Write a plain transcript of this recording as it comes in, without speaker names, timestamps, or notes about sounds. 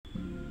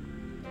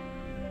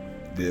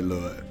Dear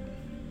Lord,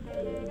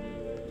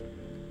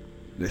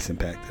 let's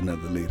impact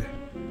another leader.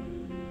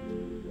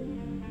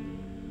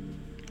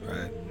 All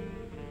right.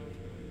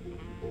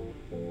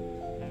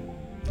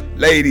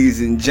 Ladies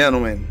and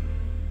gentlemen,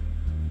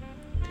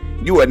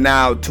 you are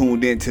now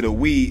tuned into the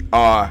We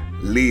Are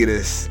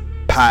Leaders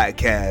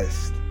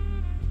podcast.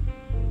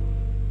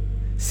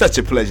 Such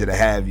a pleasure to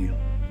have you.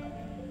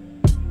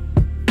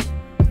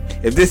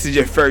 If this is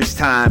your first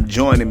time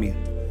joining me,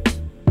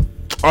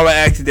 all I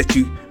ask is that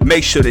you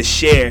make sure to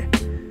share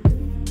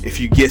if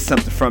you get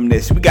something from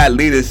this. We got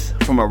leaders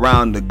from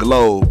around the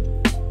globe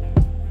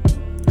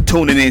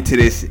tuning into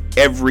this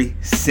every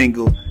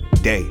single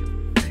day.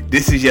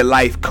 This is your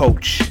life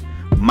coach,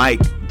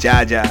 Mike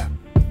Jaja,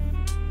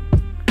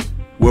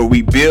 where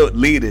we build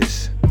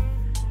leaders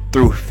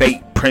through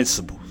faith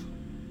principles.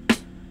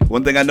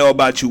 One thing I know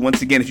about you,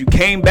 once again, if you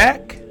came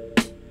back,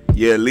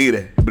 you're a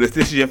leader. But if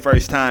this is your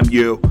first time,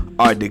 you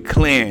are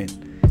declaring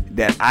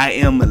that I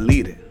am a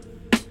leader.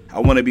 I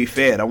want to be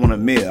fed. I want a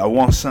meal. I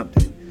want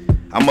something.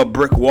 I'm a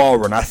brick wall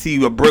runner. I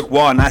see a brick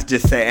wall and I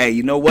just say, hey,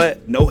 you know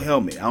what? No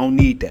helmet. I don't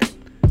need that.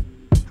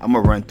 I'm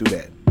going to run through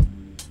that.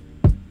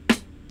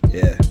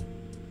 Yeah.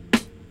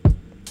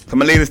 So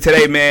my leaders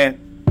today, man,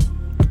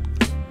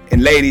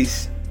 and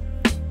ladies,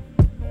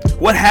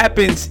 what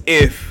happens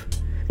if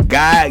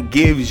God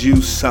gives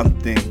you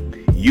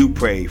something you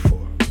prayed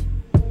for?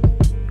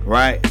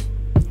 Right?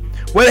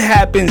 What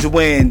happens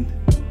when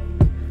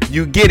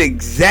you get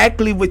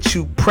exactly what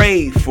you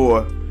prayed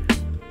for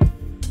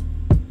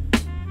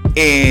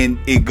and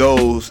it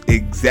goes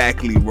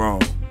exactly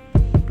wrong?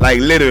 Like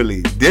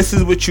literally, this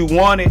is what you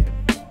wanted,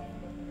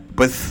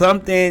 but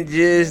something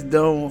just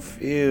don't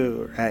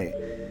feel right.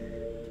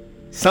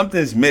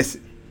 Something's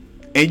missing.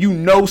 And you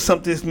know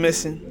something's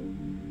missing.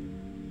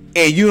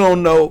 And you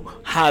don't know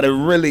how to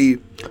really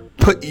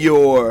put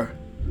your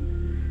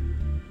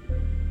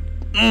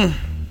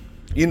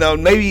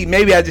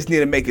maybe I just need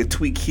to make a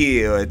tweak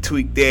here or a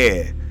tweak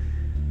there.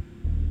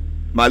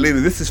 My leader,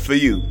 this is for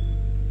you.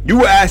 You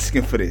were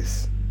asking for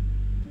this.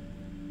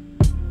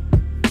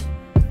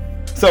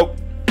 So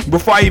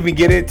before I even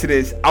get into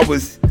this, I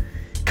was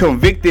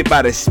convicted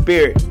by the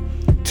Spirit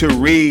to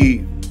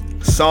read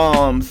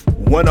Psalms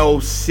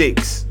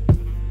 106.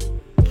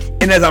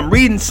 And as I'm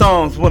reading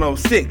Psalms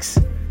 106,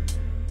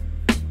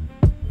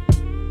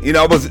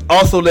 I was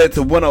also led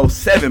to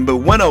 107, but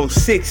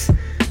 106,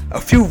 a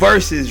few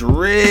verses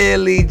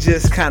really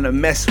just kind of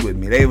messed with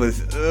me. They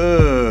was,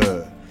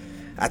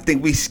 I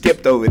think we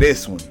skipped over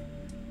this one.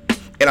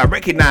 And I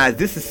recognize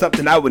this is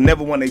something I would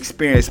never want to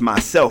experience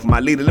myself. My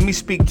leader, let me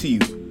speak to you.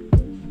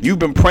 You've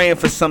been praying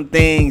for some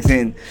things,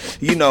 and,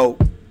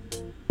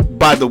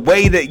 by the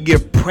way that you're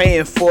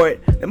praying for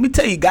it, let me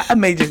tell you, God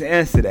may just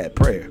answer that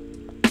prayer.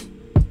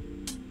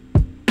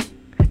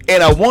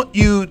 And I want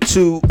you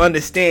to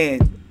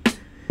understand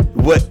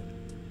what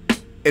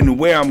and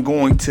where I'm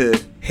going to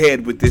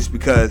head with this,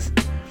 because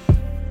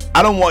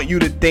I don't want you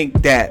to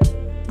think that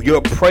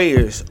your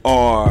prayers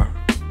are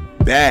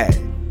bad.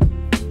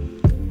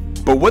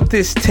 But what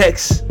this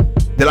text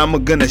that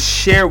I'm going to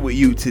share with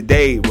you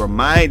today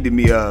reminded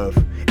me of,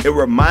 it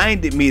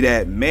reminded me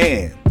that,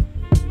 man,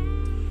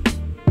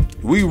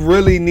 we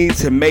really need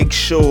to make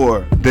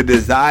sure the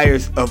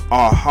desires of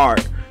our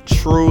heart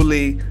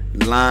truly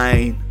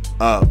line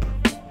up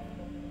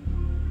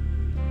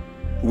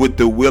with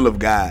the will of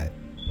God.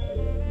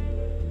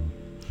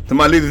 So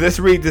my leaders, let's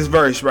read this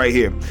verse right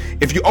here.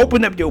 If you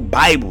open up your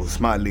Bibles,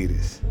 my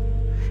leaders,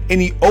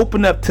 and you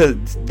open up to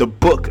the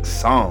book of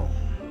Psalm,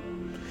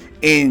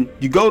 and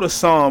you go to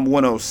Psalm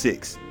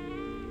 106,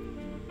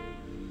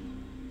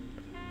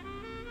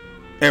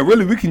 and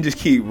really we can just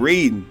keep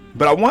reading,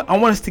 but I want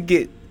us to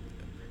get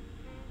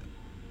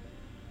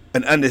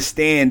an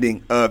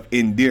understanding of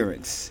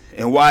endurance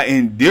and why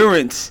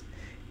endurance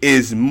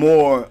is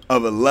more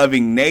of a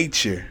loving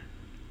nature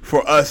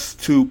for us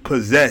to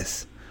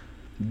possess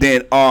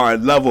than our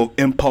level of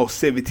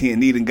impulsivity and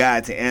needing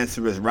God to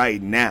answer us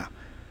right now.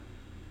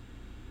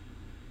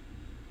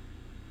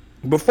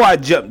 Before I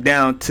jump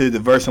down to the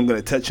verse I'm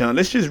going to touch on,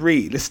 let's just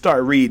read. Let's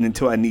start reading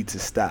until I need to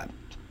stop.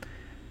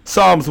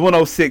 Psalms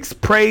 106,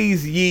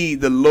 praise ye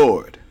the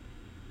Lord.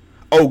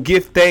 Oh,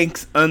 give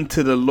thanks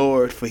unto the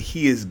Lord, for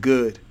he is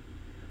good,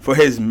 for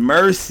his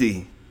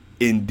mercy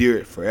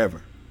endureth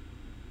forever.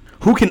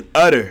 Who can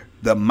utter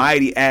the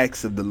mighty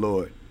acts of the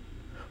Lord?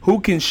 Who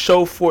can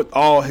show forth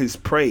all his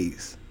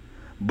praise?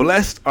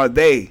 Blessed are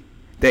they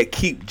that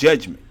keep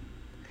judgment,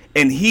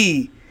 and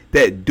he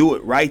that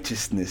doeth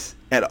righteousness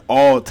at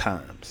all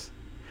times.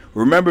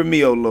 Remember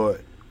me, O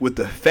Lord, with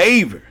the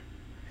favor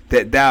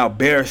that thou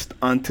bearest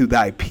unto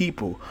thy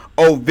people.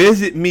 O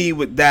visit me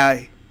with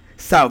thy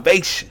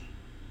salvation,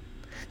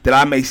 that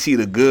I may see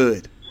the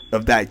good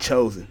of thy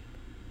chosen,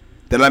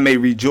 that I may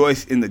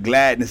rejoice in the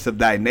gladness of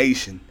thy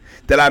nation,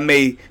 that I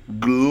may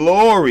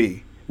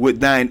glory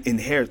with thine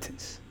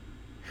inheritance.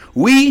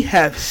 We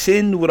have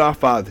sinned with our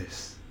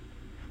fathers.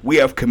 We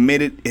have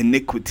committed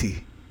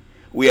iniquity.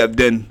 We have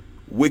done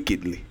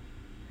wickedly.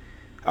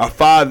 Our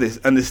fathers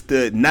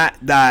understood not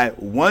thy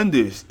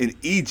wonders in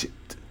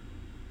Egypt,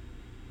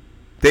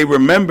 They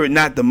remembered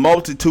not the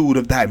multitude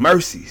of thy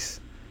mercies,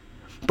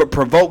 but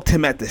provoked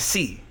him at the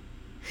sea,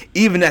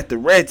 even at the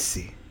Red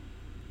Sea.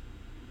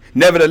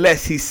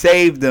 Nevertheless, he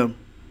saved them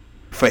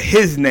for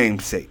his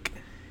name's sake,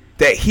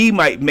 that he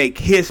might make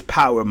his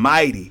power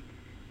mighty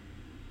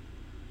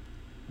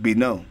be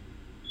known.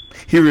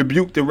 He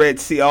rebuked the Red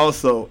Sea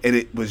also, and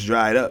it was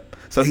dried up.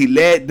 So he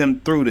led them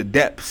through the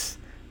depths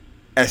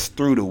as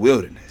through the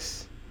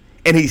wilderness.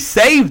 And he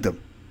saved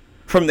them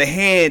from the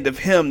hand of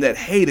him that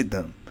hated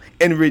them,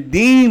 and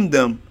redeemed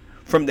them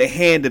from the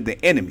hand of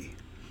the enemy.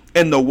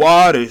 And the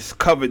waters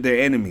covered their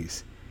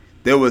enemies.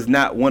 There was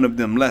not one of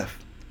them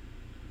left.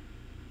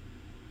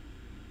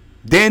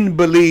 Then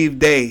believed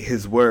they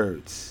his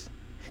words.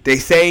 They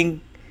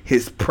sang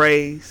his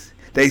praise.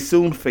 They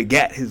soon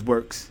forgot his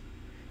works.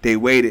 They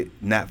waited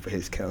not for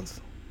his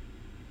counsel,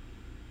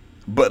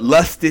 but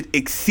lusted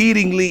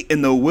exceedingly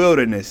in the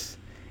wilderness,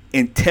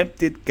 and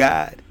tempted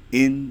God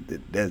in the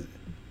desert.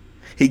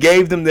 He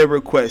gave them their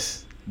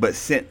requests, but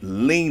sent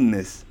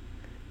leanness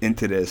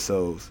into their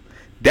souls.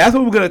 That's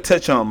what we're going to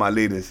touch on, my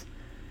leaders.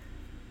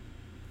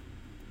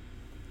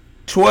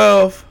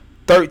 12,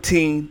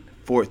 13,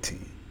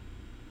 14,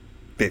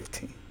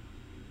 15.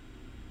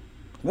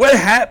 What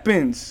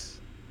happens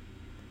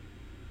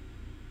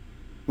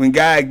when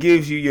God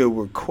gives you your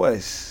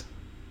requests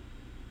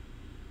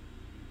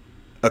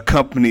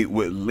accompanied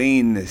with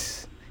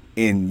leanness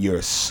in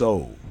your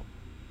soul?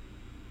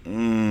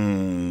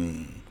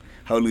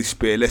 Holy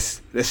Spirit,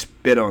 let's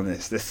spit on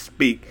this. Let's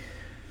speak.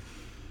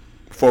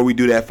 Before we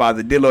do that,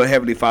 Father, dear Lord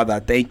Heavenly Father,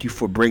 I thank you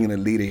for bringing a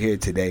leader here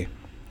today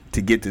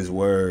to get this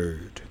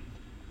word.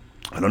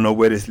 I don't know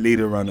where this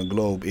leader around the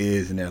globe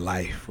is in their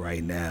life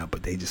right now,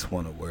 but they just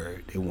want a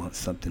word. They want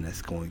something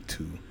that's going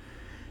to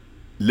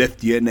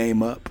lift your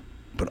name up,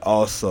 but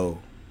also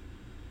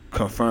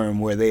confirm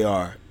where they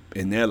are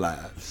in their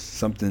lives.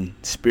 Something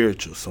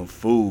spiritual, some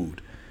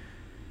food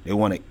they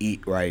want to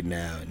eat right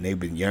now, and they've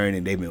been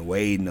yearning, they've been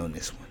waiting on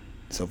this one.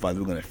 So, Father,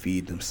 we're going to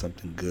feed them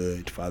something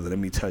good. Father, let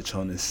me touch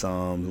on this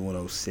Psalms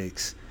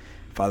 106.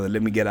 Father,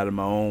 let me get out of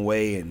my own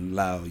way and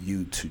allow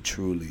you to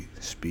truly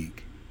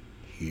speak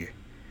here.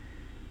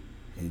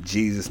 In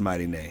Jesus'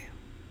 mighty name,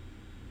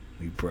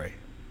 we pray.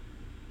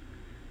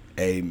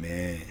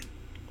 Amen.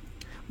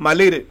 My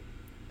leader,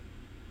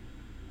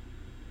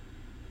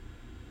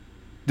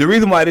 the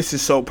reason why this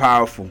is so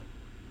powerful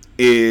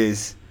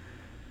is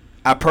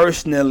I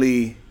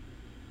personally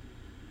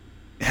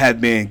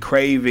have been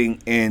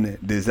craving and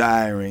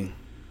desiring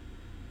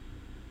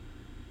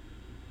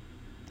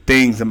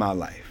things in my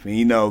life.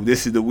 And,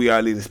 this is the We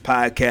Are Leaders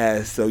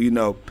podcast. So,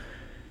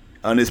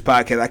 on this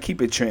podcast, I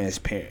keep it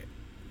transparent.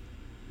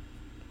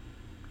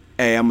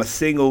 Hey, I'm a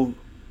single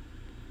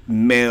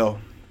male,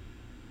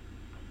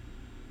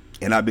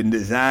 and I've been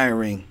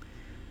desiring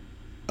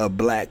a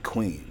black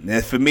queen.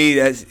 Now, for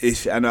me,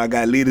 I know I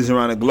got leaders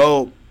around the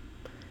globe.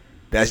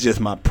 That's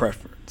just my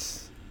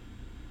preference.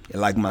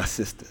 And like my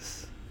sisters.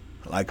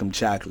 I like them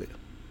chocolate.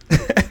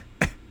 I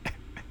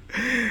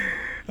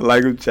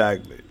like them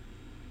chocolate.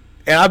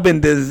 And I've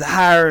been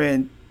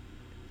desiring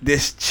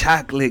this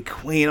chocolate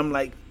queen. I'm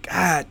like,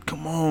 God,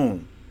 come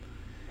on.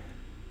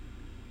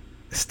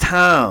 It's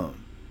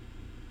time.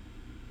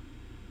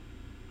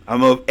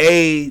 I'm of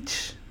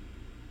age.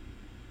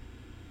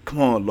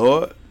 Come on,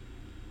 Lord.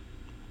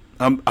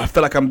 I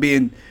feel like I'm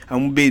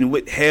being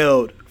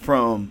withheld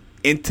from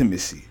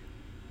intimacy.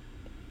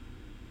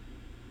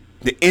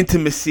 The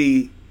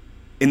intimacy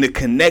and the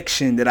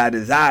connection that I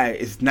desire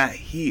is not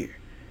here.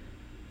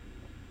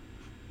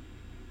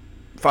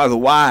 Father,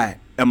 why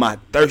am I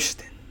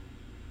thirsting?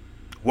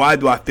 Why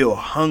do I feel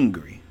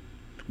hungry?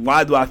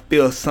 Why do I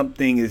feel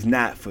something is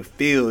not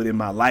fulfilled in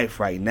my life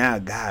right now?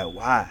 God,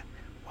 why?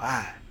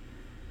 Why?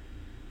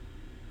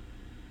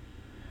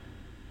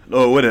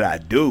 Lord, what did I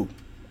do?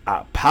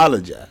 I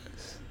apologize.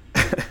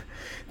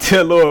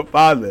 Tell Lord,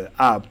 Father,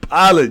 I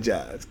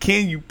apologize.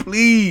 Can you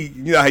please?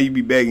 You know how you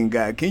be begging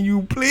God. Can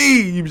you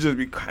please? You just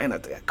be crying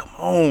out there. Come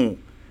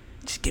on.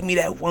 Just give me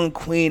that one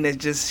queen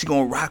that's she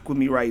going to rock with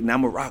me right now.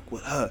 I'm going to rock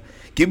with her.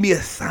 Give me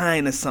a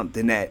sign or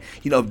something that,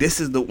 if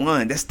this is the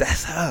one,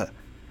 that's her.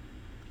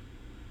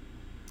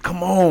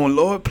 Come on,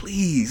 Lord,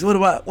 please. What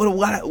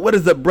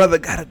does a brother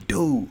got to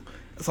do?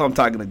 That's all I'm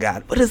talking to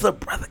God. What does a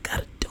brother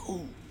got to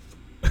do?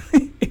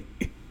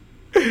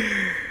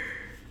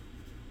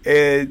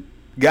 And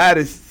God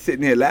is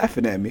sitting here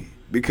laughing at me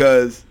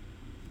because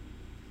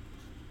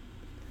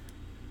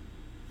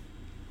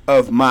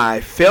of my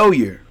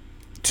failure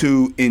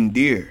to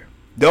endear.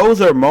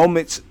 Those are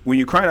moments when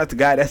you're crying out to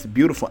God. That's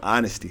beautiful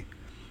honesty.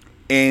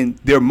 And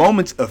they're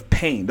moments of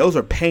pain. Those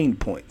are pain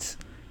points.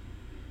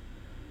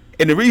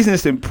 And the reason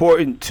it's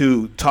important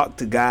to talk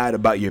to God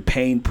about your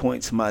pain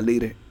points, my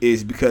leader,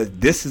 is because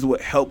this is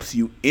what helps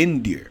you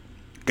endure.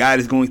 God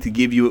is going to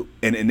give you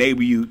and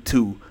enable you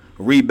to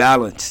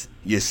rebalance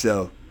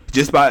yourself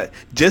just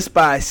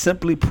by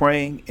simply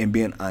praying and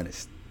being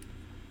honest.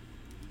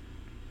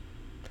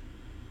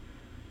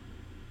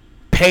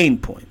 Pain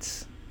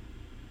points.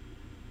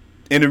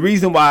 And the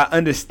reason why I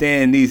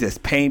understand these as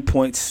pain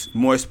points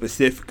more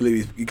specifically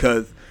is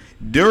because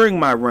during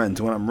my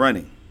runs when I'm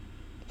running.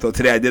 So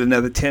today I did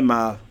another 10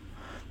 miles.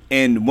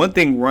 And one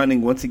thing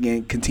running, once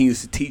again, continues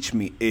to teach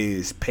me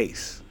is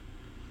pace.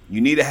 You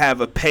need to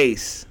have a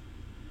pace,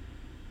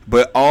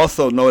 but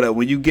also know that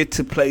when you get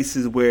to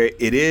places where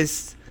it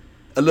is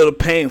a little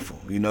painful,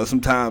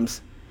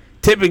 sometimes,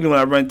 typically when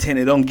I run 10,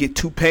 it don't get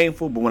too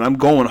painful. But when I'm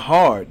going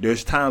hard,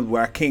 there's times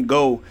where I can't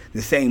go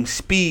the same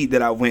speed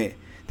that I went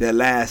that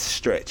last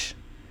stretch,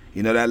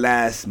 that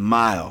last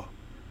mile.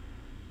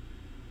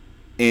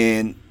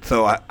 And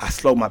so I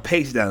slow my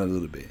pace down a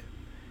little bit.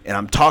 And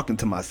I'm talking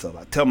to myself.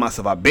 I tell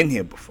myself, I've been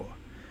here before.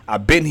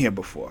 I've been here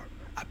before.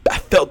 I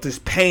felt this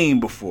pain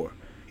before,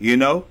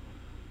 And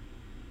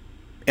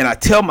I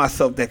tell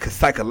myself that because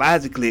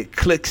psychologically it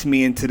clicks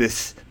me into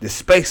this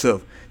space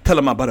of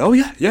telling my body, oh,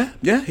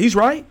 yeah, he's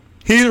right.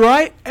 He's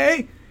right.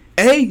 Hey,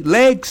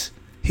 legs,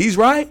 he's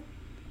right.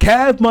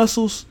 Calf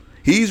muscles,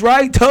 he's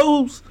right.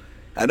 Toes,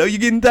 I know you're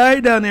getting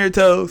tired down there,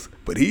 toes,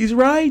 but he's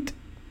right.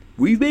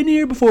 We've been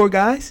here before,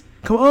 guys.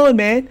 Come on,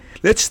 man.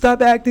 Let's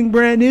stop acting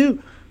brand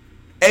new.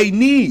 Hey,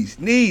 knees,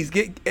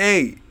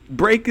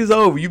 break is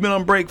over. You've been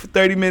on break for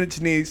 30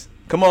 minutes, knees.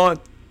 Come on.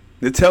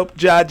 Let's help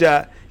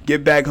Jaja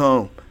get back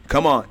home.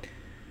 Come on.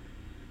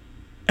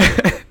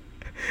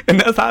 And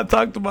that's how I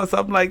talk to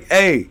myself. I'm like,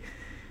 hey,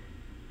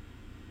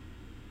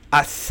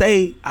 I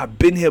say I've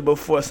been here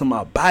before so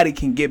my body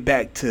can get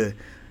back to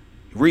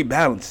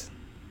rebalance.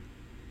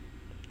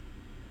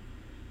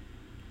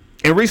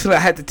 And recently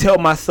I had to tell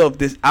myself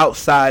this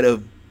outside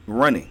of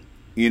running.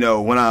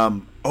 When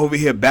I'm over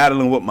here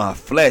battling with my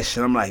flesh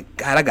and I'm like,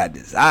 God, I got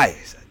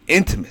desires,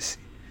 intimacy.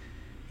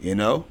 I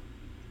want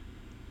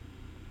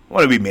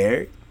to be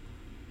married.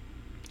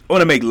 I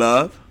want to make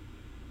love.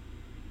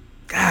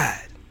 God,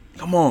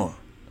 come on.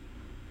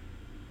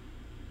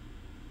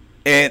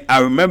 And I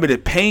remember the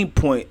pain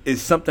point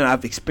is something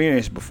I've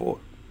experienced before.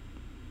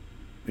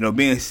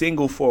 Being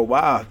single for a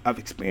while, I've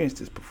experienced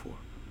this before.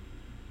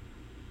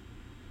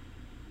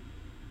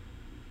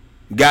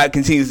 God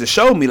continues to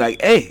show me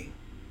like, hey,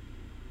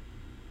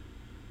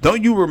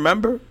 don't you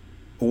remember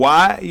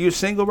why you're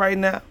single right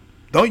now?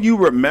 Don't you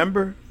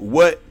remember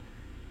what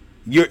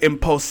your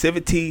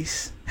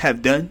impulsivities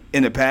have done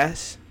in the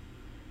past?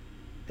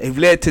 They've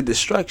led to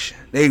destruction.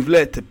 They've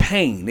led to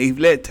pain. They've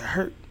led to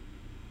hurt.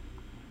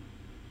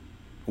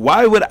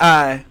 Why would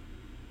I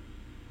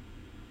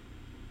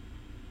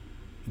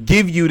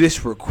give you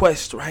this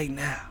request right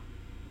now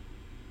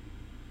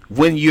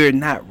when you're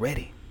not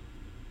ready?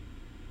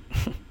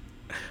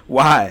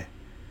 Why?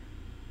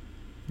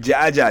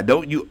 Jaja,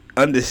 don't you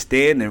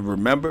understand and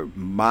remember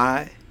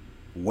my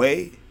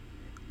way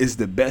is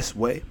the best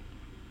way?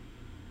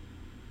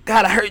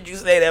 God, I heard you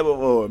say that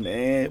before,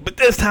 man. But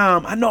this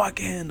time, I know I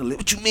can handle it.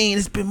 What you mean?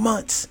 It's been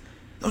months.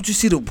 Don't you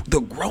see the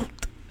growth?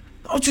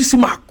 Don't you see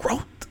my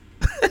growth?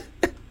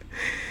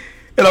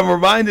 And I'm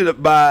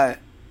reminded by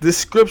this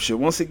scripture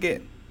once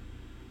again.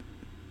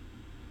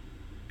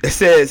 It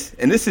says,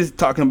 and this is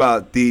talking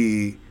about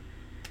the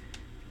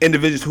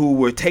individuals who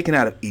were taken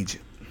out of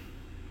Egypt.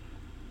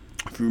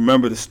 If you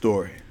remember the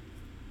story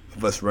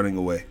of us running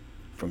away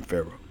from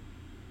Pharaoh.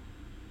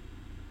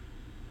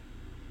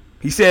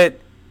 He said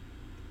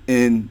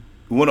in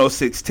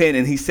 106:10,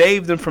 and he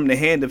saved them from the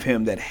hand of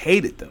him that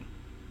hated them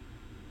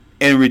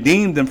and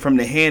redeemed them from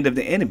the hand of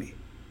the enemy.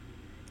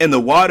 And the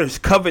waters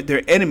covered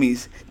their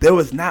enemies. There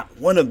was not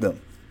one of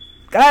them.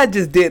 God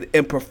just did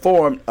and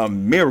performed a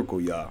miracle,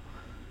 y'all.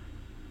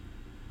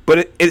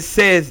 But it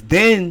says,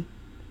 then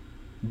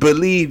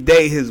believed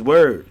they his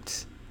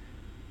words.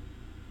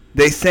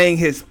 They sang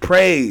his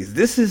praise.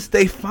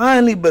 They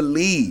finally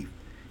believe.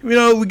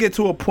 We get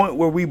to a point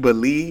where we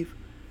believe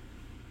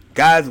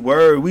God's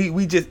word.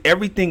 We just,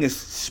 everything is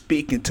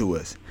speaking to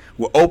us.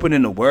 We're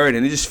opening the word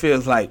and it just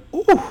feels like,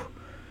 ooh,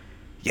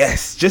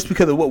 yes, just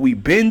because of what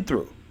we've been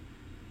through.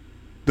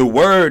 The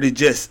word is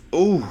just,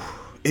 ooh,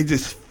 it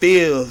just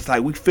feels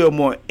like we feel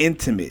more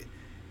intimate,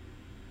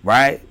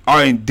 right?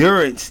 Our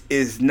endurance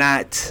is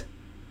not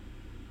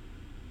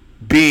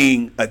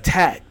being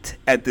attacked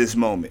at this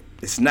moment.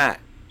 It's not.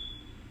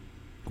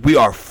 We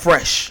are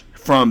fresh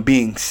from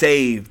being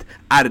saved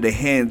out of the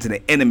hands of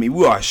the enemy.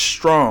 We are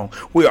strong.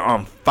 We are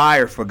on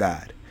fire for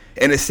God.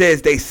 And it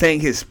says they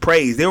sang his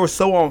praise. They were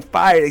so on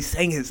fire, they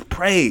sang his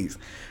praise.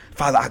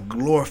 Father, I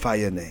glorify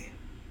your name.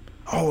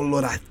 Oh,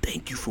 Lord, I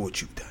thank you for what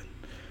you've done.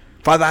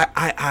 Father,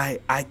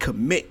 I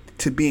commit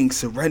to being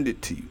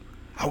surrendered to you.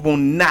 I will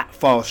not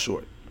fall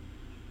short.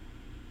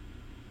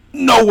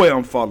 No way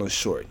I'm falling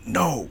short.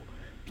 No.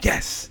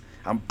 Yes,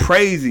 I'm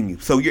praising you.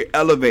 So you're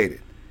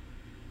elevated.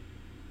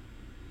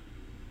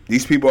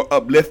 These people are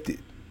uplifted.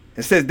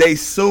 It says they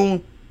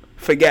soon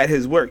forgot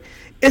his work.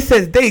 It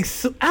says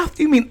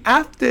after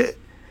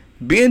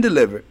being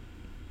delivered,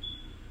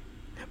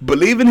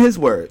 believing his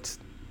words,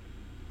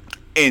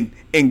 and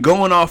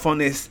going off on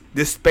this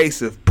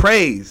space of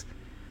praise,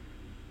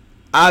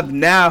 I've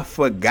now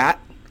forgot.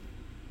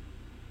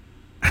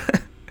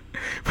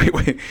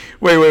 Wait.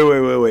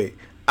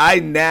 I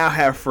now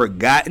have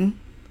forgotten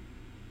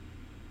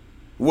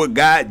what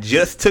God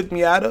just took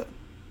me out of.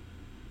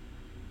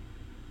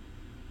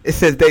 It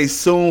says they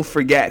soon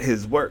forgot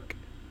his work,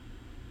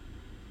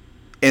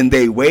 and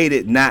they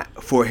waited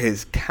not for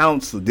his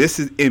counsel. This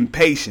is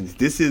impatience.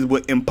 This is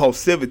what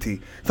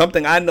impulsivity.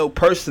 Something I know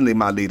personally,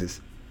 my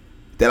leaders,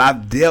 that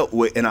I've dealt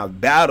with and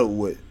I've battled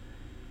with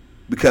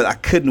because I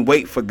couldn't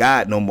wait for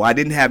God no more. I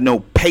didn't have no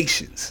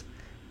patience.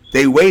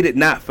 They waited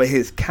not for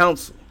his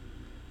counsel.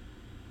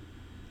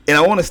 And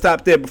I want to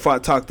stop there before I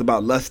talked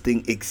about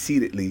lusting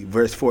exceedingly.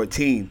 Verse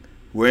 14.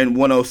 We're in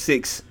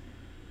 106.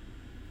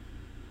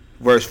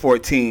 Verse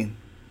 14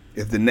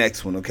 is the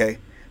next one, okay?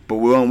 But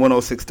we're on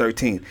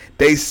 106:13.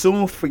 They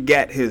soon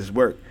forget his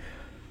work.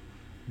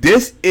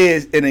 This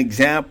is an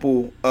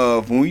example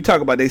of when we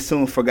talk about they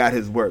soon forgot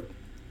his work.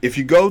 If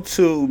you go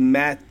to in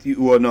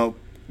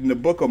the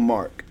book of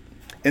Mark.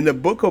 In the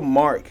book of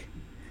Mark,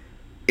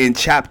 in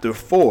chapter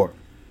 4,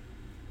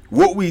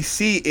 what we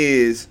see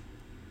is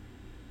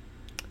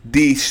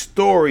the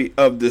story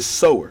of the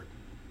sower.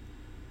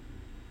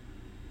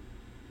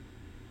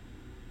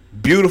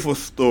 Beautiful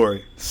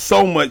story.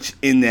 So much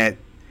in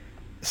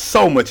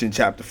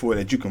chapter 4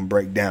 that you can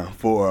break down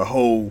for a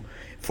whole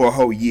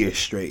year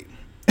straight.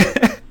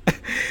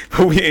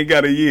 But we ain't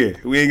got a year.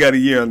 We ain't got a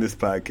year on this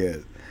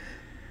podcast.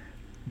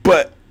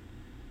 But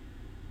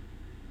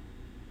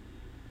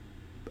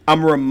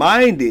I'm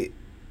reminded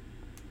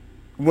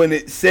when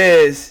it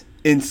says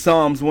in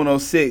Psalms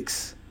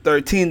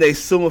 106:13, they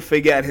soon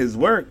forgot his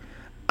work.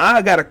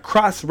 I got to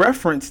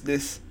cross-reference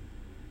this,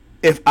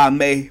 if I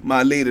may,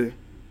 my leader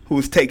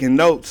who's taking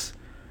notes.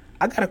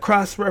 I got to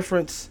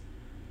cross-reference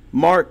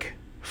Mark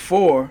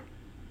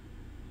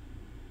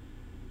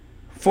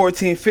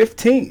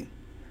 4:14-15,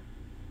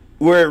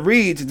 where it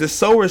reads, the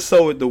sower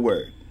sowed the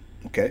word.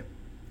 Okay.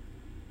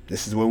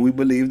 This is when we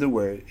believe the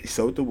word. He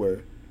sowed the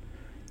word.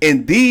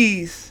 And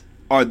these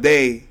are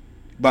they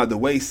by the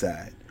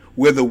wayside,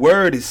 where the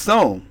word is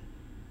sown.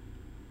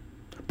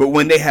 But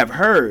when they have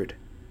heard,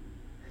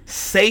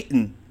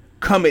 Satan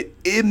cometh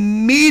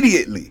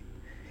immediately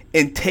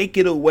and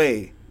taketh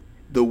away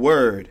the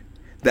word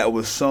that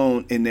was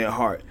sown in their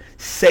heart.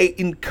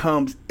 Satan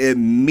comes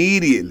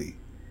immediately.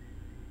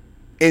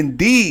 And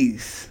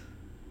these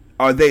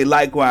are they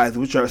likewise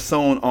which are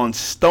sown on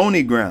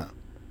stony ground.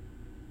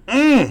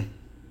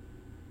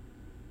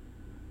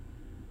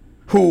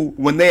 Who,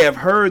 when they have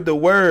heard the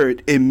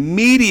word,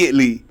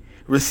 immediately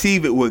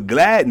receive it with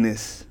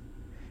gladness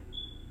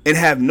and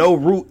have no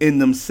root in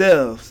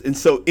themselves, and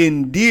so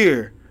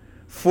endure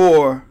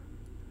for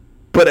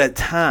but a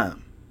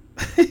time.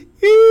 They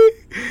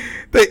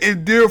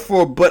endure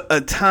for but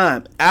a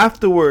time.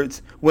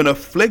 Afterwards, when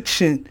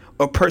affliction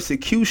or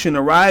persecution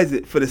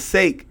arises for the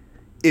sake,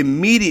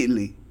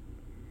 immediately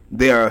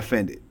they are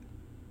offended.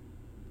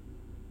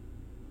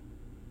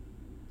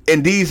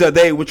 And these are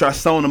they which are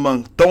sown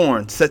among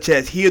thorns, such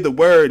as hear the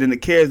word and the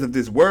cares of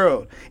this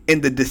world,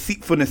 and the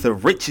deceitfulness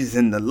of riches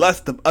and the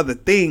lust of other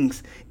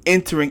things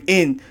entering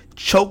in,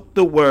 choke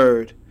the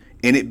word,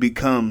 and it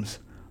becomes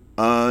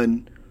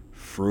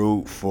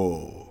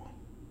unfruitful.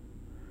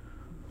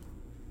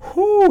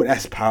 Whoo,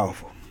 that's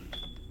powerful.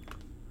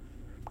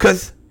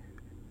 Because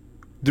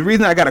the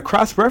reason I got a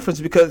cross-reference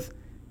because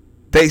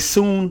they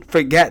soon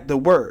forgot the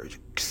words,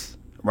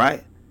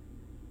 right?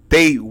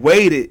 They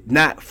waited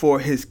not for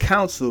his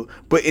counsel,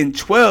 but in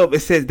 12 it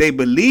says they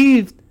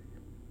believed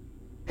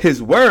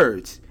his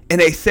words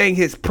and they sang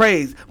his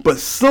praise. But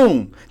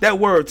soon, that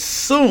word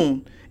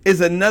soon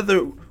is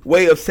another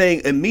way of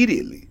saying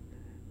immediately.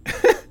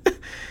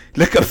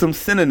 Look up some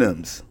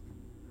synonyms.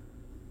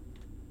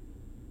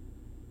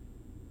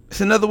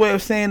 It's another way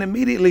of saying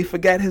immediately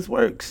forgot his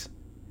works.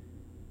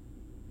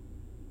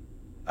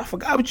 I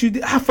forgot what you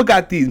did. I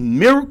forgot the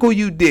miracle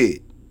you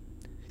did.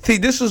 See,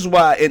 this is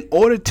why in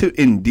order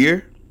to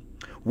endure,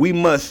 we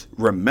must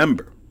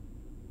remember.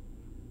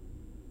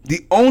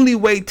 The only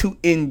way to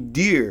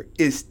endure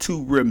is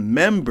to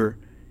remember.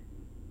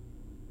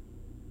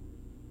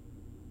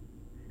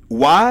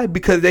 Why?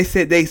 Because they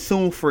said they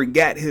soon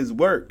forgot his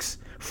works.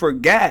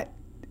 Forgot.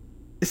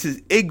 This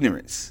is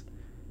ignorance.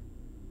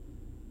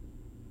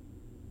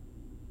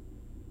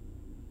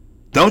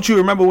 Don't you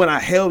remember when I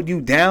held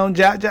you down,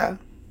 Jaja?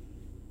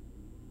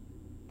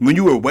 When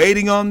you were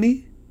waiting on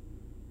me?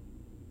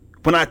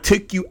 When I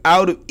took you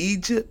out of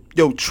Egypt,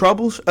 your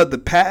troubles of the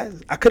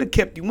past, I could have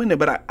kept you in there,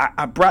 but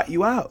I brought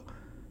you out.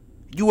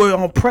 You were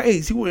on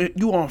praise. You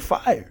were on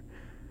fire.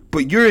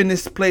 But you're in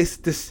this place,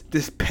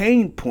 this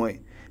pain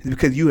point is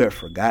because you have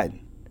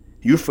forgotten.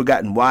 You've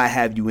forgotten why I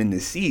have you in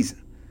this season.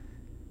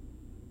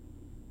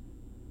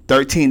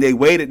 13, they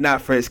waited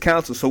not for his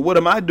counsel. So what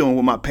am I doing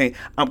with my pain?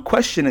 I'm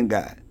questioning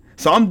God.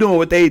 So I'm doing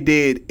what they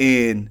did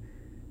in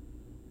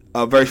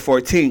verse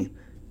 14.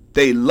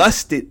 They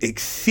lusted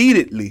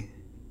exceedingly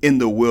in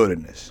the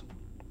wilderness.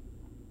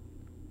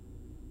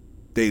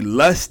 They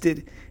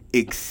lusted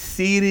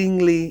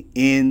exceedingly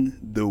in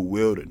the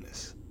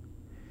wilderness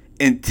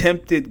and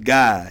tempted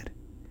God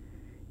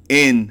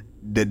in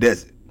the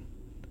desert.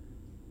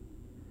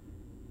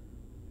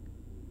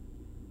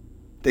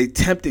 They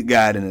tempted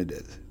God in the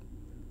desert.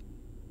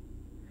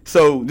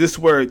 So this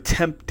word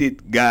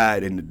tempted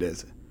God in the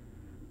desert.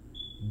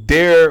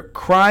 They're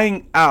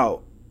crying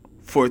out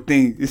for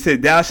things. It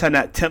said, thou shalt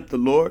not tempt the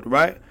Lord,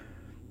 right?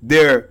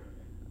 They're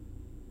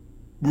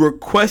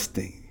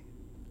requesting,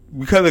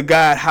 because of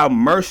God, how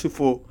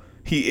merciful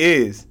he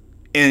is,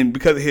 and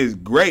because of his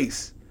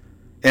grace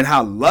and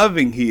how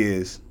loving he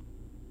is.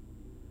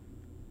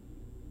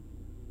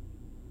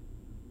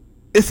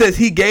 It says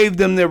he gave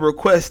them their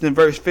request in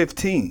verse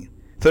 15.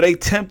 So they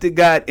tempted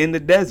God in the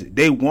desert.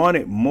 They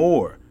wanted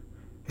more.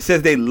 It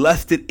says they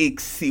lusted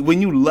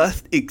when you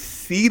lust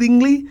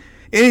exceedingly,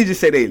 it didn't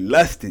just say they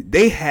lusted.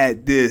 They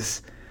had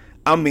this,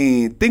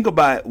 think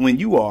about when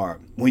you are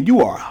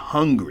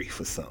hungry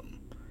for something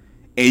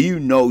and you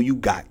know you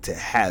got to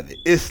have it.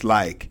 It's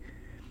like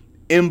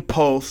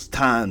impulse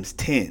times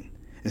 10.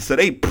 And so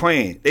they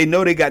praying. They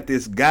know they got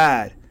this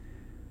God.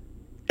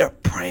 They're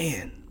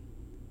praying.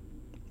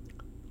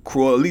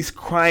 Or at least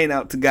crying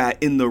out to God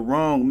in the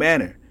wrong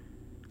manner.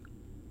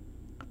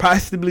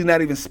 Possibly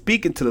not even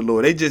speaking to the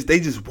Lord. They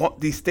just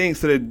want these things,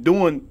 so they're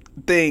doing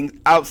things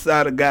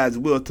outside of God's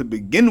will to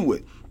begin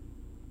with.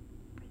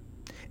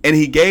 And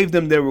he gave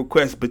them their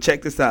request, but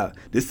check this out.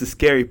 This is the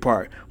scary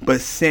part.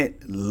 But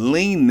sent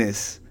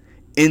leanness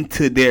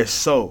into their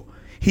soul.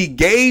 He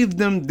gave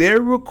them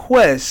their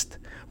request,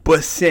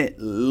 but sent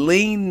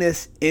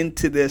leanness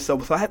into their soul.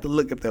 So I had to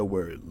look up that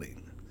word, leanness.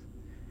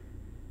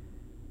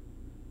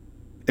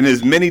 And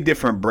there's many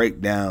different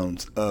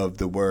breakdowns of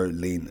the word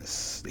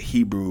leanness. The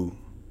Hebrew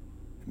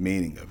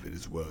meaning of it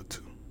as well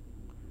too.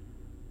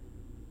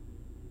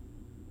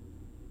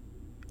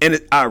 And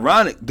it's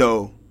ironic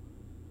though,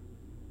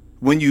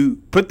 when you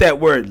put that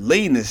word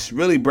leanness,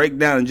 really break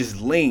down and just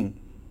lean.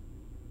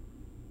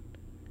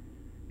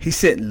 He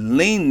said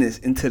leanness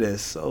into their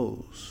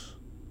souls.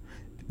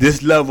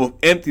 This level of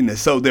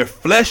emptiness. So their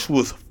flesh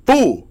was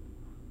full.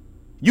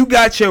 You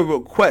got your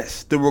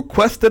request. The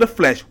request of the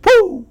flesh.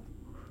 Woo!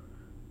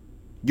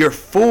 You're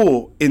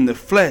full in the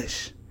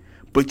flesh,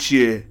 but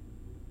your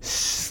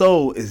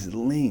soul is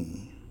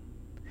lean.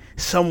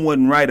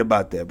 Someone right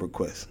about that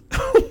request.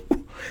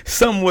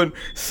 someone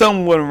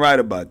right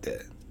about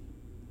that.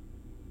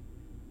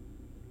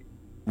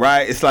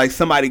 Right? It's like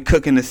somebody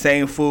cooking the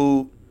same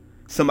food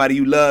somebody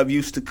you love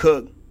used to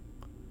cook.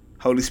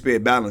 Holy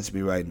Spirit, balance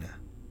me right now.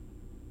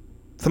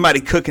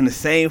 Somebody cooking the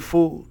same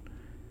food,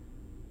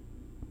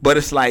 but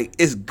it's like,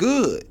 it's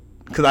good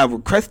because I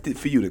requested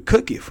for you to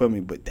cook it for me,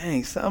 but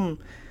dang, something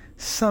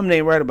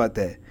ain't right about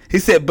that. He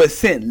said, but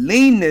sent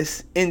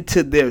leanness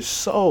into their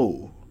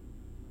soul.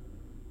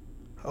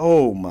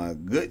 Oh my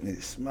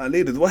goodness, my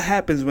leaders. What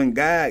happens when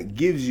God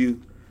gives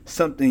you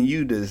something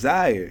you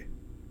desire,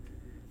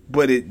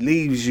 but it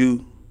leaves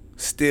you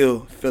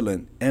still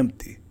feeling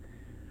empty?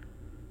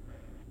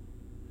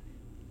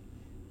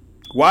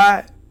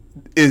 Why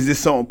is this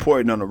so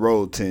important on the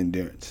road to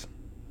endurance?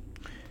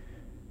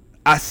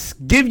 I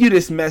give you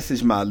this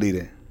message, my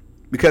leader,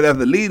 because as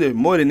a leader,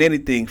 more than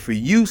anything, for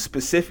you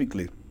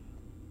specifically,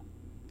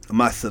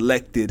 my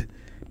selected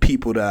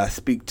people that I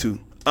speak to,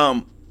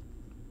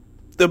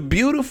 the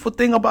beautiful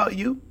thing about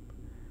you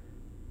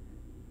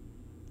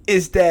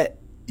is that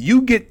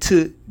you get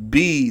to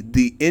be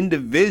the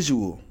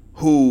individual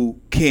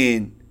who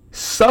can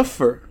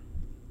suffer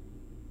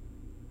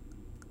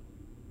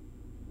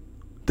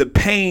the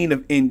pain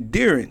of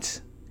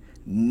endurance,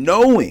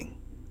 knowing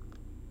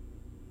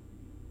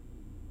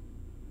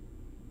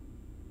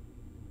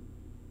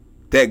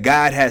that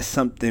God has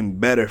something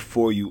better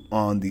for you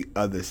on the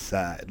other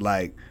side.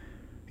 Like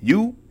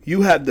you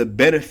have the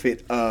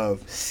benefit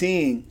of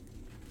seeing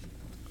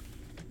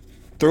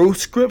through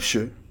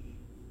scripture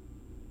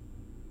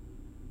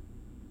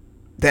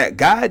that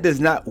God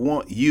does not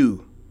want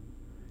you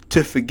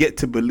to forget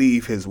to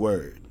believe his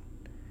word.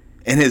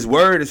 And his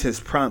word is his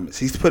promise.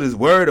 He's put his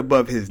word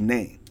above his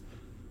name.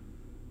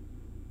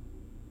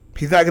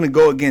 He's not going to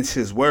go against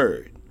his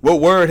word.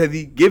 What word has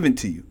he given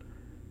to you?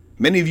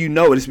 Many of you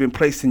know it has been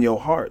placed in your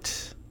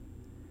hearts.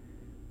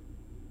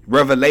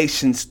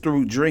 Revelations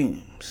through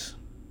dreams.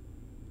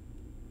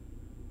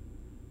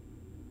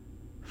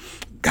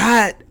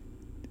 God,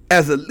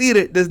 as a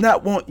leader, does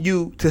not want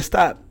you to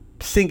stop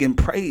singing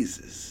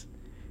praises.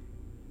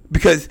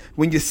 Because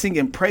when you're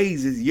singing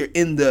praises, you're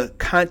in the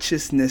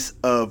consciousness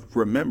of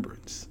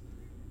remembrance.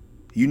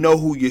 You know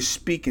who you're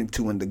speaking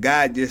to and the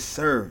God you're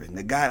serving.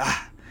 The God,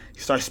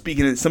 you start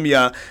speaking in, some of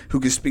y'all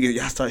who can speak,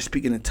 y'all start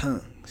speaking in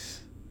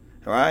tongues.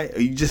 All right? Or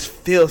you just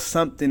feel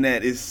something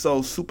that is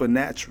so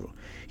supernatural.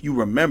 You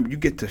remember, you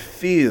get to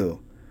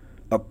feel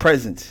a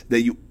presence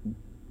that you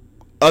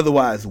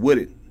otherwise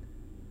wouldn't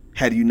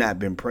had you not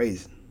been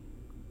praising.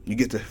 You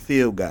get to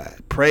feel God.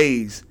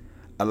 Praise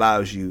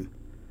allows you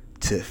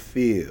to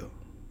feel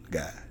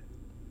God.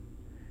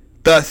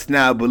 Thus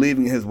now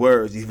believing his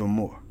words even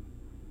more.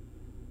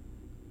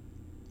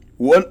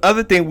 One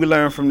other thing we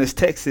learn from this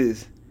text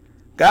is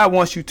God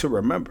wants you to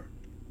remember.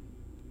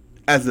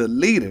 As a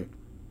leader,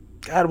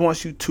 God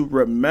wants you to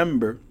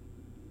remember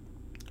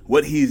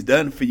what he's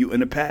done for you in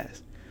the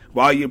past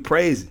while you're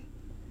praising.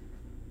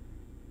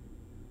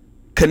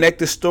 Connect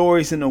the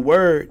stories in the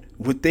word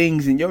with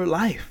things in your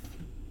life.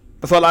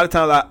 So a lot of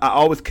times I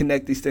always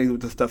connect these things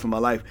with the stuff in my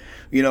life.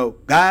 You know,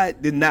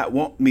 God did not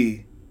want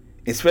me,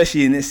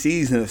 especially in this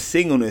season of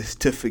singleness,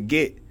 to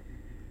forget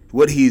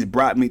what he's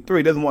brought me through.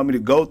 He doesn't want me to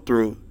go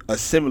through a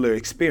similar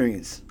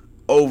experience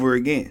over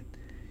again.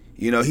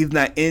 You know, he's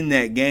not in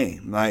that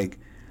game. Like,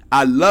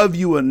 I love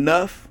you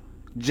enough,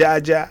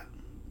 Jaja,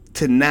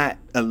 to not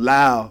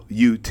allow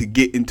you to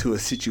get into a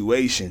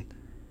situation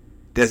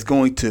that's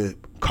going to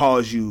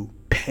cause you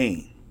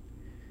pain.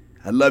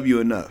 I love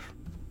you enough.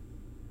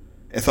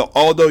 And so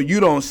although you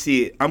don't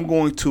see it, I'm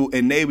going to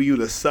enable you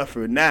to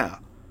suffer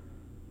now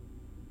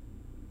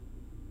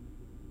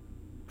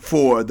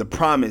for the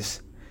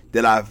promise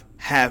that I've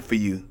had for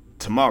you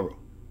tomorrow.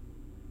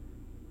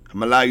 I'm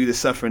going to allow you to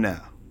suffer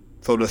now.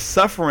 So the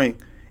suffering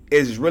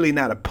is really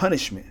not a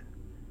punishment.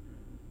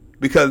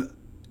 Because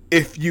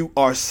if you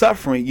are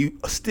suffering, you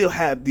still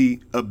have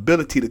the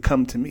ability to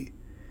come to me.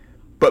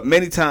 But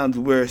many times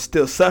we're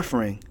still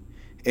suffering.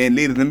 And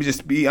leaders, let me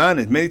just be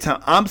honest. Many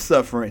times I'm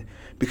suffering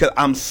because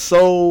I'm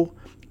so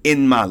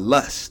in my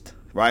lust,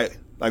 right?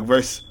 Like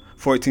verse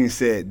 14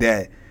 said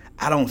that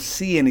I don't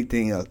see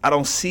anything else. I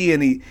don't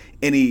see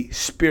any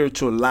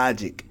spiritual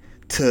logic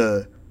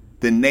to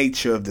the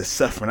nature of the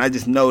suffering. I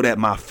just know that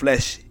my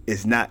flesh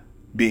is not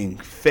being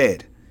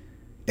fed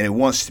and it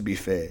wants to be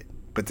fed.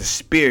 But the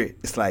spirit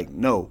is like,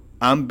 no,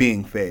 I'm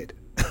being fed.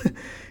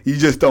 You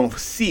just don't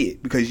see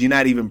it because you're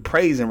not even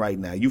praising right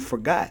now. You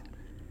forgot.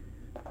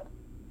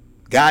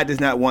 God does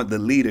not want the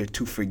leader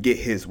to forget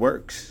his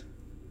works.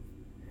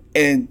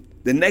 And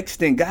the next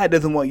thing, God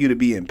doesn't want you to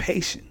be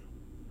impatient.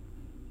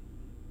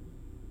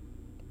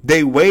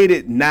 They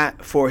waited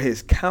not for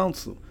his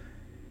counsel.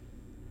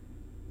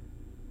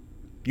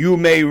 You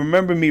may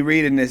remember me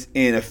reading this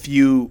in a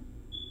few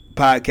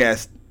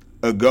podcasts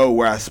ago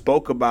where I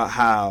spoke about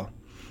how,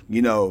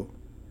 you know,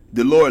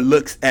 the Lord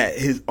looks at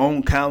his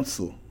own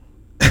counsel.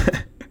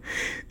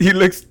 He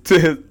looks to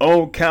his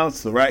own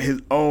counsel, right?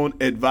 His own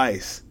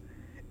advice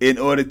in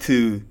order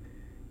to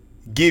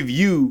give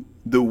you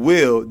the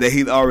will that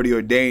he's already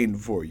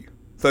ordained for you.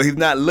 So he's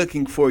not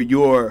looking for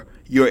your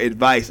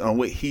advice on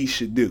what he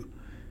should do,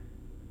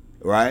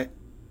 right?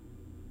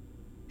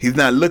 He's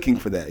not looking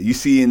for that. You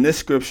see in this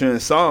scripture in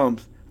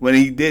Psalms, when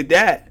he did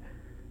that,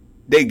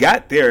 they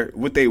got there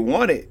what they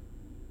wanted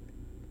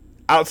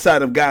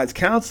outside of God's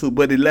counsel,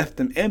 but it left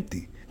them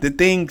empty. The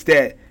things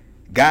that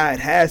God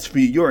has for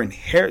you, your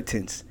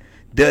inheritance,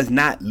 does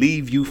not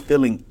leave you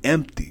feeling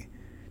empty.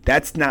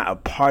 That's not a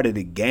part of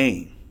the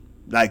game.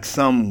 Like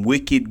some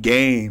wicked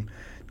game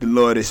the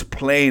Lord is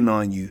playing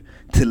on you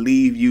to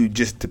leave you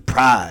just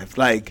deprived.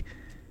 Like,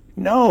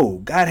 no,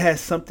 God has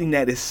something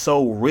that is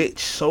so rich,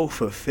 so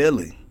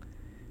fulfilling.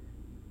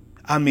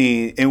 I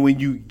mean, and when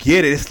you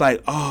get it, it's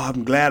like, oh,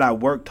 I'm glad I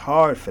worked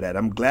hard for that.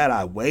 I'm glad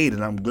I waited.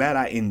 I'm glad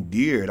I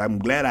endured. I'm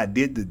glad I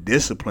did the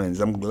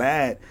disciplines. I'm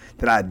glad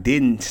that I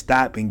didn't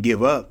stop and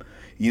give up.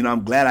 You know,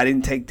 I'm glad I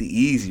didn't take the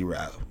easy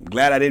route. I'm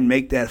glad I didn't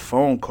make that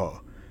phone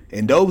call.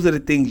 And those are the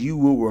things you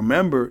will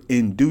remember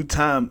in due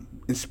time,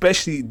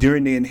 especially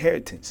during the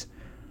inheritance.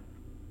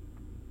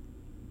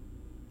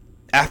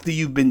 After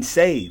you've been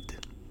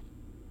saved,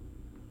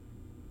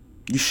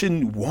 you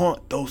shouldn't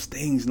want those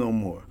things no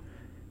more.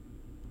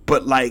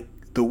 But like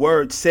the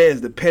word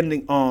says,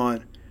 depending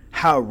on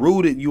how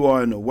rooted you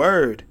are in the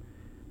word,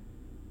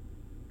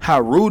 how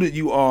rooted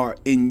you are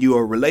in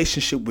your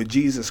relationship with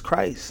Jesus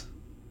Christ,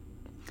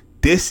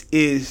 this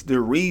is the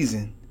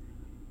reason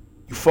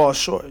you fall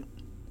short.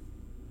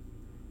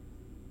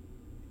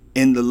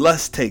 And the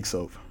lust takes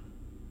over.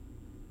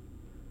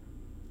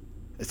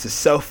 It's a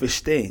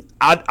selfish thing.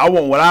 I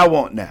want what I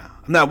want now.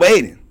 I'm not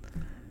waiting.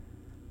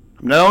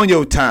 I'm not on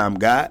your time,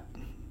 God.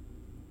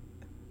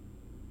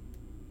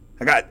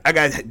 I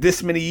got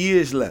this many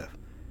years left.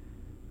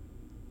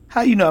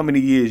 How you know how many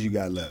years you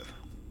got left?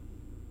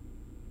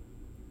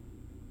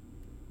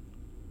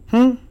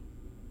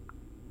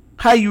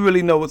 How you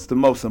really know what's the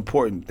most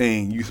important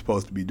thing you're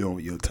supposed to be doing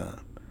with your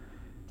time?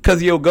 Because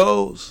of your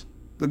goals?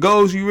 The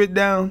goals you written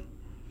down?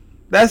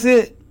 That's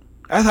it.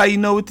 That's how you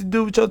know what to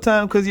do with your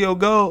time, because of your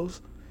goals.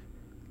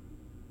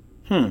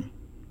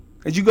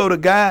 Did you go to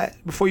God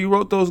before you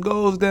wrote those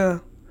goals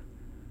down?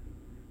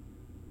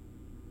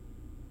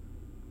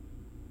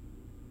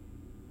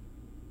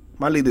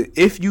 My leader,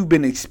 if you've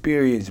been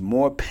experiencing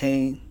more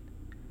pain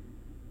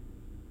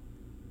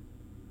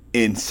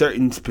in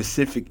certain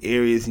specific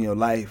areas in your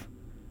life,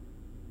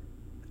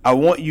 I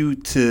want you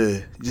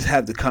to just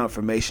have the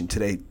confirmation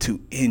today to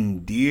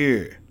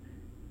endure.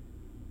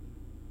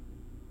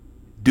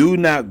 Do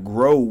not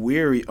grow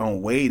weary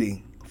on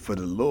waiting for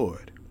the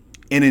Lord.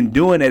 And in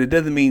doing that, it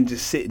doesn't mean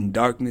just sit in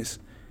darkness.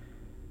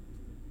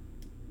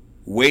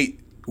 Wait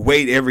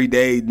every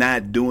day,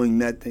 not doing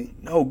nothing.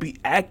 No, be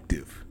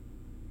active.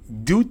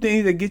 Do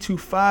things that get you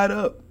fired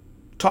up.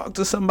 Talk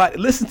to somebody.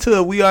 Listen to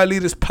a We Are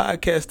Leaders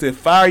podcast to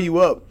fire you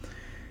up.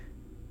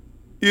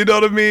 You know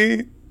what I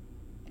mean?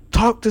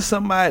 Talk to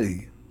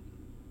somebody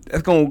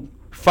that's going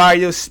to fire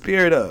your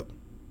spirit up.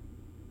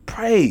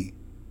 Pray.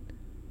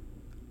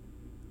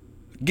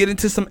 Get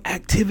into some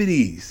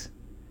activities.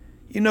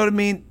 You know what I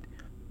mean?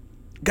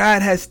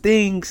 God has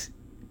things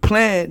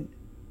planned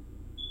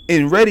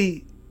and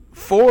ready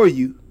for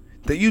you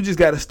that you just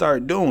got to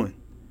start doing.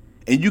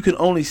 And you can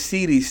only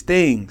see these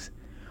things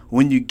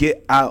when you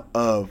get out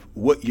of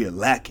what you're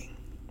lacking.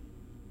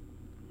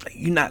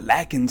 You're not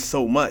lacking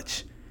so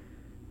much.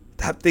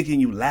 Stop thinking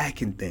you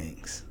lacking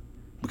things.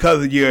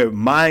 Because of your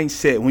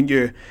mindset, when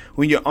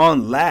you're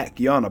on lack,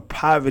 you're on a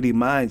poverty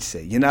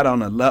mindset. You're not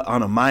on a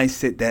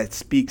mindset that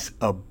speaks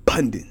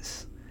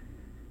abundance.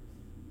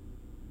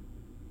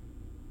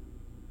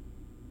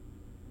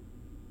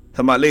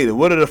 So my leader,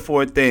 what are the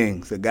 4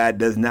 things that God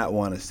does not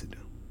want us to do?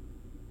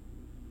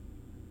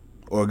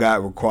 Or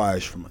God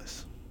requires from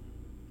us?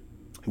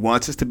 He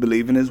wants us to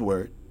believe in his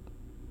word.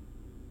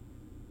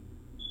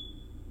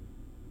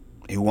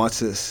 He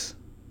wants us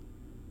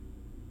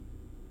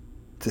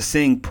to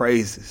sing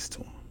praises to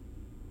him.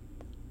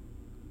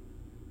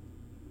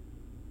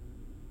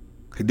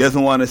 He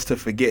doesn't want us to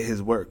forget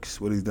his works,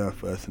 what he's done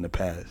for us in the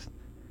past.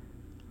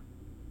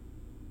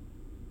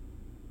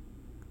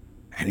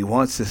 And he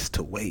wants us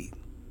to wait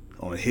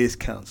on his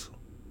counsel.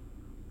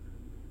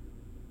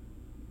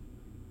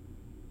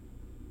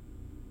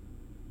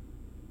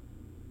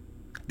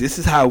 This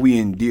is how we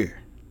endure.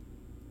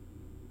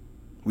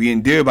 We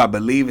endure by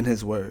believing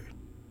his word.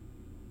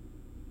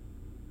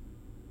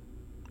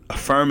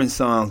 Affirming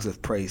songs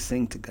of praise.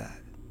 Sing to God.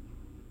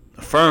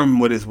 Affirm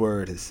what his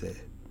word has said.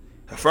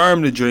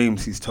 Affirm the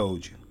dreams he's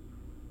told you.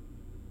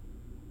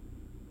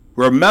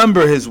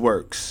 Remember his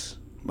works,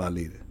 my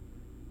leader.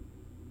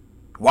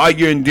 While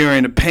you're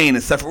enduring the pain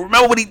and suffering,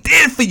 remember what he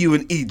did for you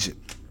in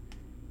Egypt.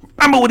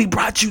 Remember what he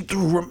brought you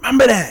through.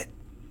 Remember that.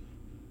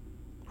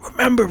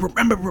 Remember.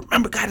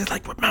 God is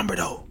like, remember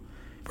though.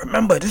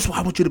 Remember, this is why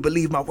I want you to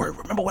believe my word.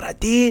 Remember what I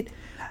did?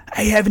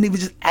 I haven't even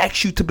just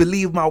asked you to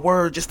believe my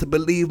word just to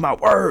believe my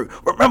word.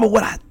 Remember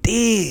what I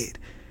did.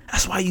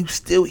 That's why you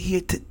still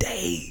here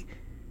today.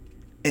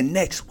 And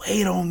next,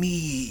 wait on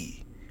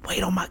me.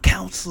 Wait on my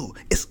counsel.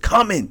 It's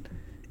coming.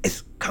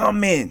 It's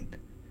coming.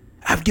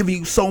 I've given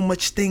you so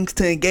much things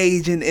to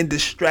engage in and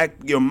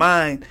distract your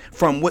mind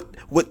from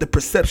what the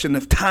perception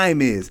of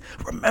time is.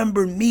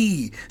 Remember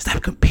me.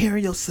 Stop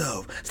comparing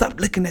yourself. Stop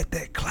looking at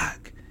that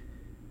clock.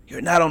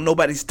 You're not on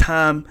nobody's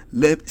time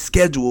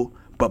schedule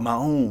but my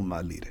own,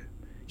 my leader.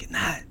 You're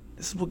not.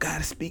 This is what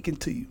God is speaking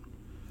to you.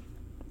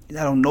 You're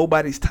not on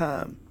nobody's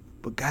time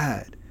but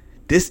God.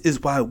 This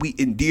is why we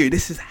endure.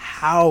 This is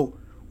how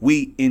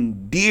we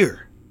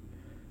endure.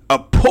 A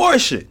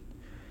portion.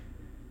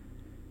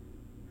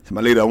 So my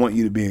leader, I want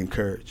you to be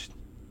encouraged.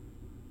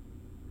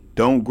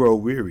 Don't grow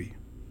weary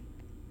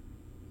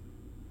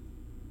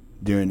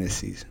during this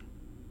season.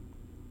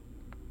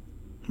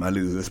 My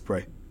leaders, let's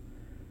pray.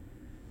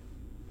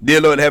 Dear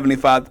Lord Heavenly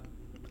Father,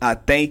 I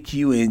thank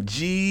you in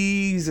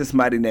Jesus'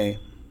 mighty name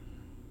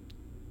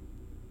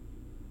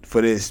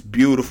for this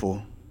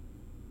beautiful,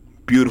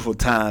 beautiful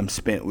time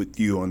spent with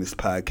you on this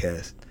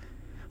podcast.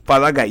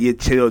 Father, I got your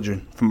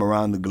children from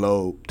around the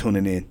globe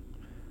tuning in.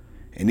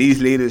 And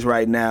these leaders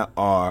right now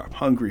are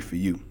hungry for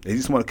you. They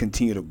just want to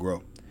continue to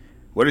grow.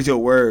 What does your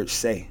word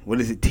say? What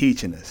is it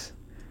teaching us?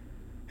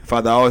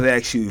 Father, I always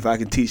ask you if I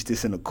can teach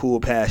this in a cool,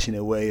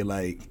 passionate way,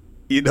 like,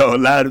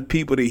 allow the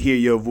people to hear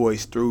your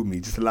voice through me.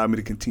 Just allow me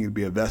to continue to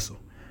be a vessel.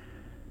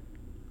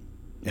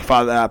 And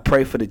Father, I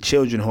pray for the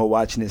children who are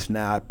watching this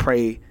now. I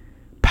pray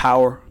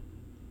power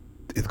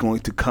is going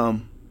to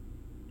come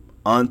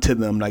onto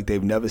them like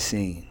they've never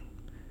seen.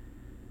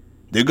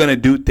 They're going to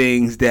do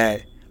things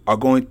that are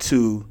going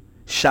to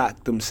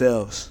shock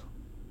themselves.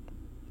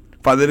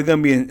 Father, they're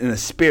going to be in a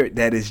spirit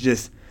that is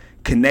just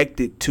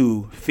connected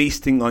to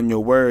feasting on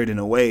your word in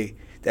a way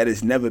that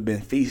has never been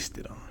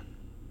feasted on.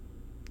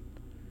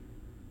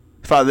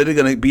 Father, they're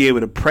going to be able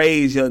to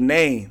praise your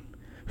name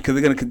because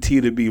they're going to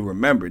continue to be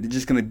remembered. They're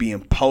just going to be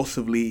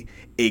impulsively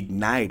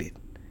ignited.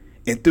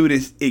 And through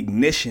this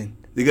ignition,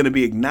 they're going to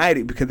be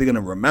ignited because they're going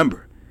to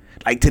remember.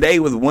 Like today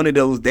was one of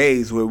those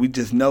days where we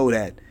just know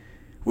that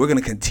we're going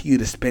to continue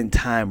to spend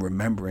time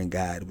remembering,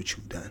 God, what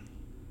you've done.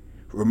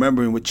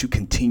 Remembering what you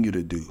continue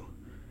to do.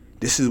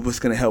 This is what's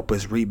going to help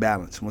us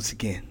rebalance. Once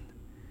again,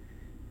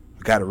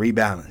 we got to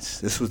rebalance.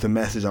 This was the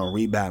message on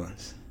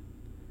rebalance.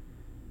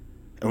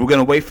 And we're going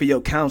to wait for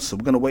your counsel.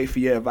 We're going to wait for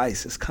your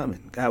advice. It's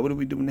coming. God, what do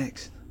we do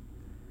next?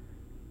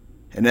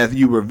 And as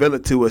you reveal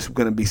it to us, we're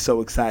going to be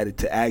so excited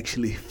to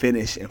actually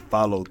finish and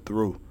follow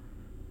through.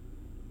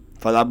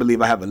 Father, I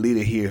believe I have a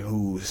leader here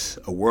who's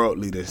a world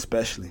leader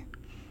especially,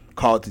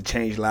 called to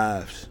change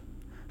lives.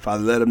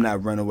 Father, let him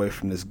not run away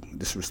from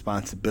this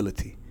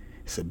responsibility.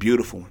 It's a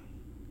beautiful one.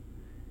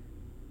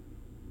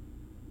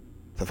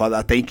 So, Father,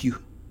 I thank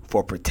you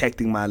for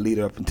protecting my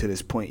leader up until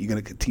this point. You're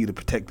going to continue to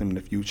protect them in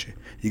the future.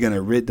 You're going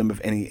to rid them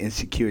of any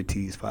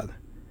insecurities, Father,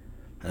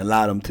 and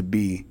allow them to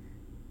be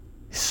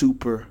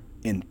super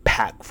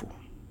impactful.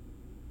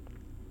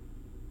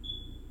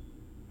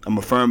 I'm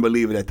a firm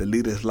believer that the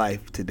leader's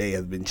life today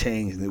has been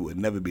changed and it would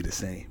never be the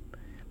same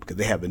because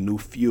they have a new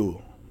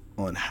fuel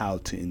on how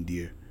to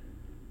endure.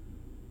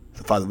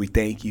 So, Father, we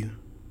thank you.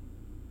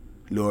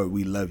 Lord,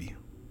 we love you.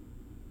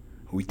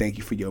 We thank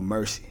you for your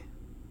mercy.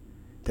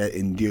 that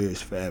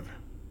endures forever.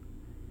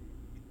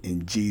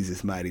 In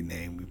Jesus' mighty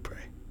name we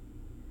pray.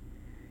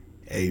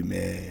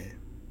 Amen.